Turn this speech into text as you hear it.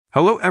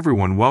Hello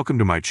everyone, welcome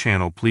to my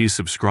channel. Please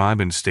subscribe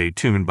and stay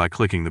tuned by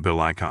clicking the bell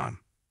icon.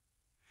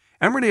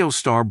 Emmerdale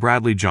star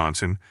Bradley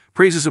Johnson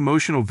praises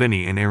emotional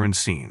Vinny and Aaron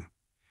scene.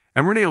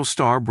 Emmerdale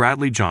star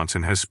Bradley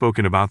Johnson has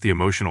spoken about the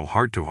emotional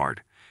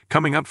heart-to-heart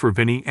coming up for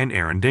Vinny and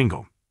Aaron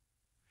Dingle.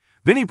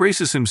 Vinny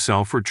braces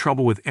himself for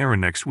trouble with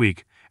Aaron next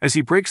week as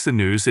he breaks the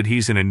news that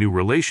he's in a new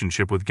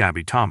relationship with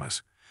Gabby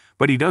Thomas,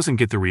 but he doesn't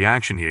get the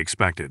reaction he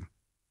expected.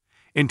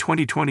 In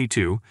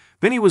 2022,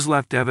 Vinny was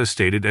left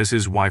devastated as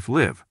his wife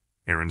Liv,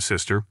 Aaron's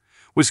sister,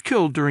 was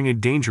killed during a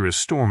dangerous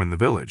storm in the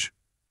village.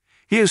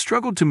 He has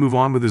struggled to move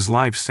on with his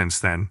life since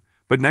then,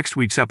 but next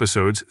week's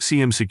episodes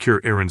see him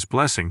secure Aaron's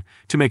blessing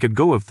to make a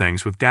go of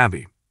things with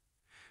Gabby.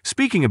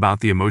 Speaking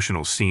about the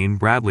emotional scene,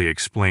 Bradley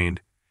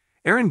explained,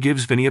 Aaron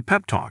gives Vinny a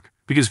pep talk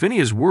because Vinny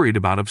is worried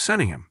about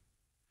upsetting him.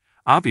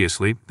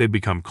 Obviously, they've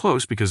become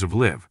close because of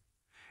Liv.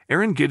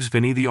 Aaron gives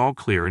Vinny the all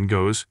clear and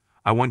goes,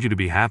 I want you to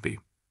be happy.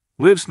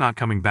 Liv's not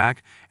coming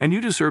back and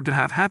you deserve to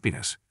have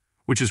happiness,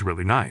 which is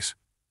really nice.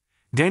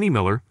 Danny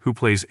Miller, who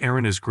plays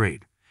Aaron, is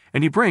great,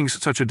 and he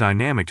brings such a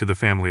dynamic to the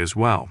family as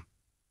well.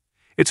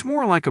 It's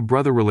more like a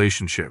brother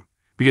relationship,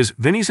 because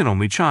Vinny's an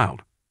only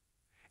child.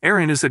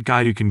 Aaron is that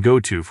guy you can go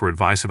to for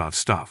advice about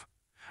stuff.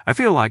 I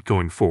feel like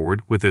going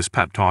forward with this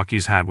pep talk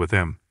he's had with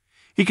him,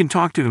 he can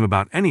talk to him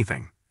about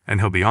anything,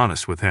 and he'll be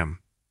honest with him.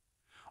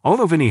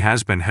 Although Vinny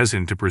has been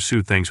hesitant to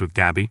pursue things with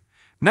Gabby,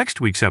 next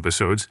week's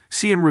episodes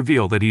see him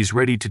reveal that he's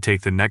ready to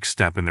take the next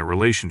step in their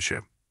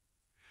relationship.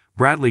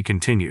 Bradley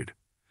continued,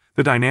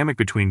 the dynamic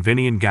between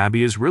Vinny and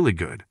Gabby is really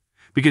good,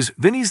 because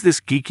Vinny's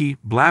this geeky,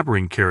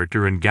 blabbering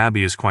character and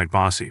Gabby is quite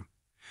bossy.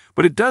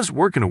 But it does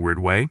work in a weird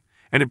way,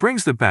 and it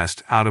brings the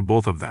best out of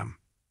both of them.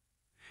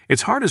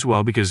 It's hard as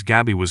well because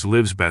Gabby was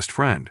Liv's best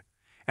friend,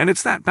 and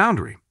it's that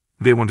boundary.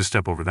 They want to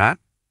step over that.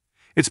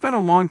 It's been a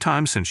long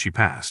time since she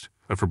passed,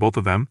 but for both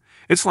of them,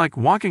 it's like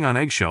walking on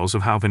eggshells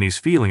of how Vinny's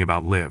feeling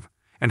about Liv,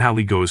 and how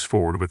he goes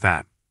forward with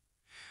that.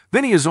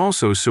 Vinny is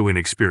also so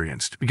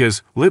inexperienced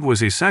because Liv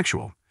was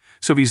asexual,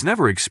 so he's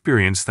never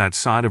experienced that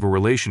side of a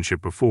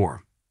relationship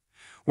before.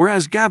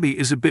 Whereas Gabby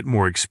is a bit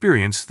more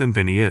experienced than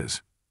Vinny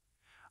is.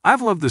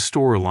 I've loved the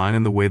storyline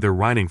and the way they're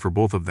writing for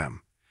both of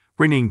them,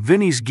 bringing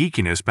Vinny's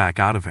geekiness back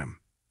out of him.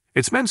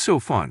 It's been so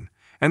fun,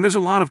 and there's a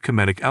lot of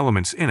comedic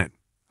elements in it.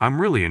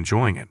 I'm really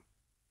enjoying it.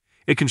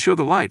 It can show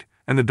the light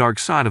and the dark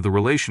side of the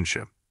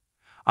relationship.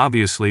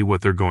 Obviously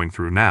what they're going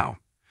through now.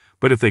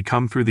 But if they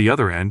come through the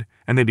other end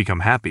and they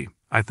become happy,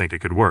 I think it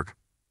could work.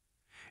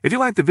 If you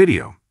liked the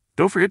video,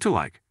 don't forget to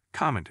like,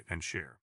 comment, and share.